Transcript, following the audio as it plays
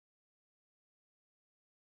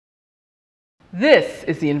This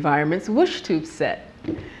is the Environments Whoosh Tube Set.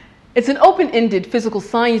 It's an open-ended physical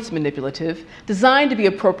science manipulative designed to be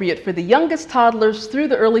appropriate for the youngest toddlers through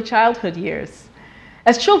the early childhood years.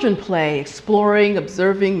 As children play, exploring,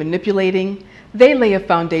 observing, manipulating, they lay a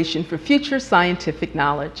foundation for future scientific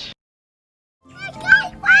knowledge.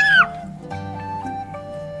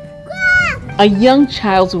 A young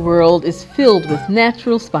child's world is filled with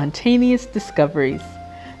natural, spontaneous discoveries.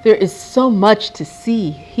 There is so much to see,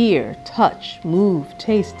 hear, touch, move,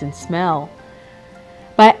 taste, and smell.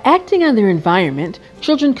 By acting on their environment,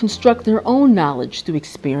 children construct their own knowledge through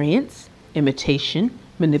experience, imitation,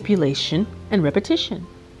 manipulation, and repetition.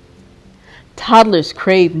 Toddlers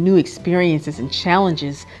crave new experiences and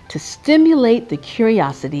challenges to stimulate the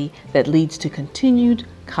curiosity that leads to continued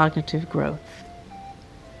cognitive growth.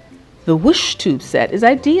 The Whoosh Tube Set is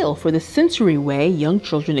ideal for the sensory way young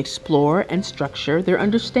children explore and structure their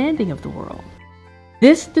understanding of the world.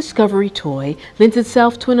 This discovery toy lends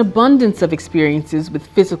itself to an abundance of experiences with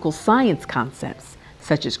physical science concepts,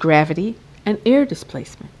 such as gravity and air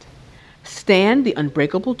displacement. Stand the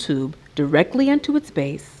unbreakable tube directly onto its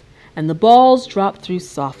base, and the balls drop through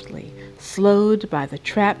softly, slowed by the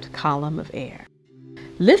trapped column of air.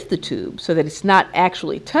 Lift the tube so that it's not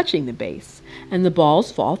actually touching the base, and the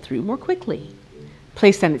balls fall through more quickly.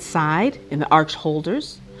 Placed on its side in the arch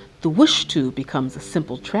holders, the whoosh tube becomes a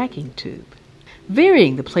simple tracking tube.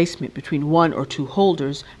 Varying the placement between one or two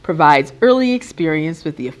holders provides early experience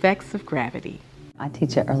with the effects of gravity. I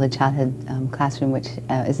teach an early childhood classroom, which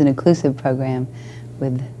is an inclusive program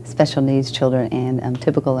with special needs children and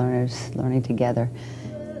typical learners learning together.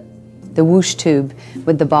 The whoosh tube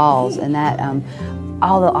with the balls, and that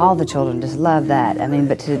all the children just love that. I mean,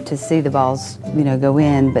 but to see the balls, go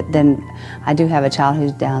in. But then I do have a child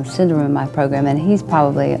who's Down syndrome in my program, and he's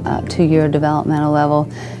probably 2-year developmental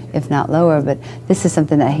level, if not lower. But this is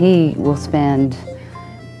something that he will spend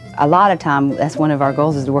a lot of time. That's one of our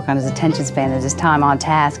goals, is to work on his attention span, and his time on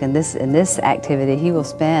task. And this activity he will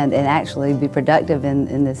spend and actually be productive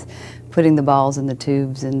in this, putting the balls in the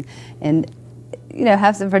tubes and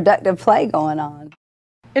have some productive play going on.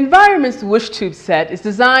 Environments Whoosh Tube Set is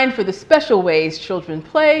designed for the special ways children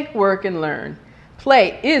play, work, and learn.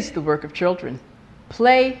 Play is the work of children.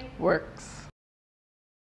 Play works.